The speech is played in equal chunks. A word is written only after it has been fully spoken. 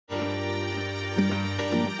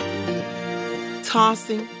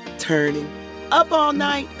Tossing, turning, up all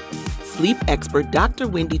night? Sleep expert Dr.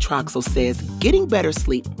 Wendy Troxel says getting better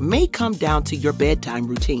sleep may come down to your bedtime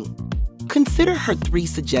routine. Consider her 3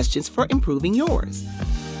 suggestions for improving yours.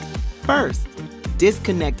 First,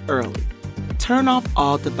 disconnect early. Turn off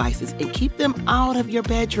all devices and keep them out of your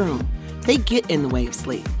bedroom. They get in the way of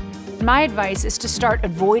sleep. My advice is to start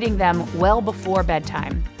avoiding them well before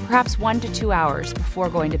bedtime, perhaps 1 to 2 hours before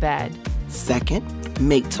going to bed. Second,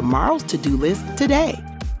 make tomorrow's to-do list today.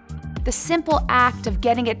 The simple act of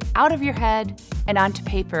getting it out of your head and onto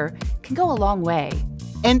paper can go a long way.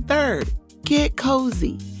 And third, get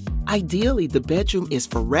cozy. Ideally, the bedroom is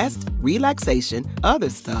for rest, relaxation, other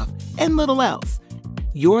stuff, and little else.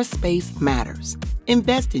 Your space matters.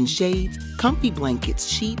 Invest in shades, comfy blankets,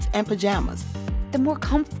 sheets, and pajamas. The more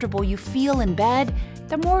comfortable you feel in bed,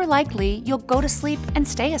 the more likely you'll go to sleep and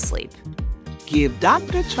stay asleep. Give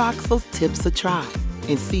Dr. Troxel's tips a try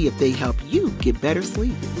and see if they help you get better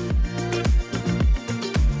sleep.